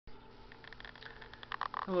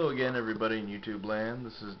Hello again, everybody in YouTube land.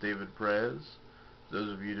 This is David Perez.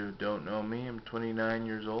 Those of you who don't know me, I'm 29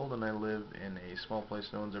 years old and I live in a small place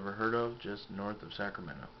no one's ever heard of, just north of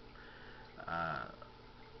Sacramento. Uh,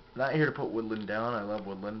 Not here to put Woodland down. I love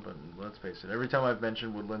Woodland, but let's face it, every time I've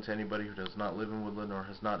mentioned Woodland to anybody who does not live in Woodland or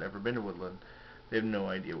has not ever been to Woodland, they have no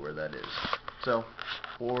idea where that is. So,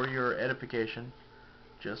 for your edification,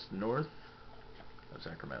 just north of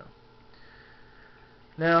Sacramento.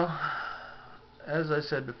 Now, as I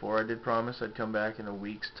said before, I did promise I'd come back in a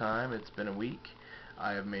week's time. It's been a week.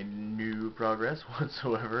 I have made no progress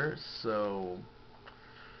whatsoever, so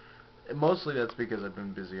mostly that's because I've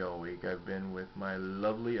been busy all week. I've been with my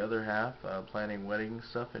lovely other half planning wedding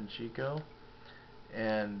stuff in Chico,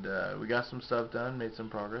 and we got some stuff done, made some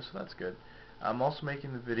progress, so that's good. I'm also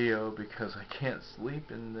making the video because I can't sleep,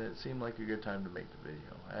 and it seemed like a good time to make the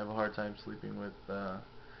video. I have a hard time sleeping with,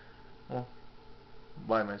 well,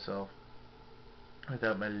 by myself,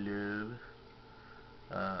 without my love.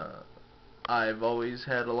 I've always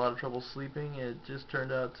had a lot of trouble sleeping. It just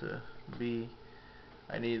turned out to be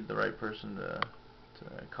I needed the right person to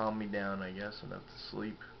calm me down, I guess, enough to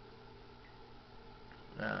sleep.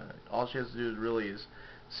 All she has to do is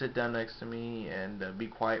sit down next to me and be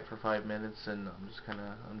quiet for 5 minutes, and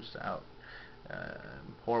I'm just out.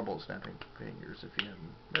 I'm horrible at snapping fingers. If you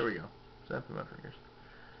haven't, there we go, snapping my fingers.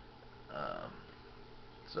 Um,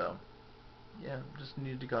 so yeah, just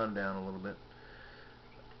need to calm down a little bit.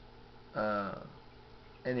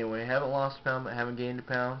 Anyway, haven't lost a pound, but haven't gained a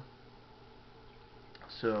pound.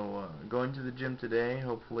 So going to the gym today.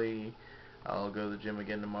 Hopefully I'll go to the gym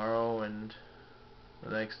again tomorrow and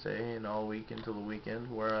the next day and all week until the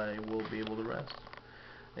weekend, where I will be able to rest.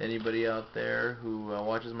 Anybody out there who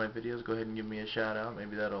watches my videos, go ahead and give me a shout out.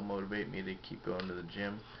 Maybe that'll motivate me to keep going to the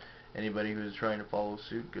gym. Anybody who's trying to follow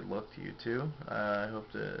suit, good luck to you too. I hope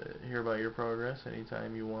to hear about your progress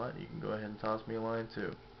anytime you want. You can go ahead and toss me a line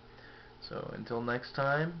too. So until next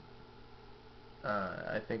time,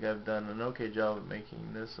 I think I've done an okay job of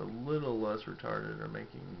making this a little less retarded or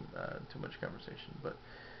making too much conversation, but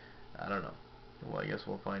I don't know. Well, I guess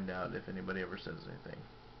we'll find out if anybody ever says anything.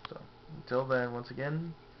 So, until then, once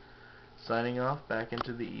again, signing off back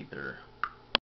into the ether.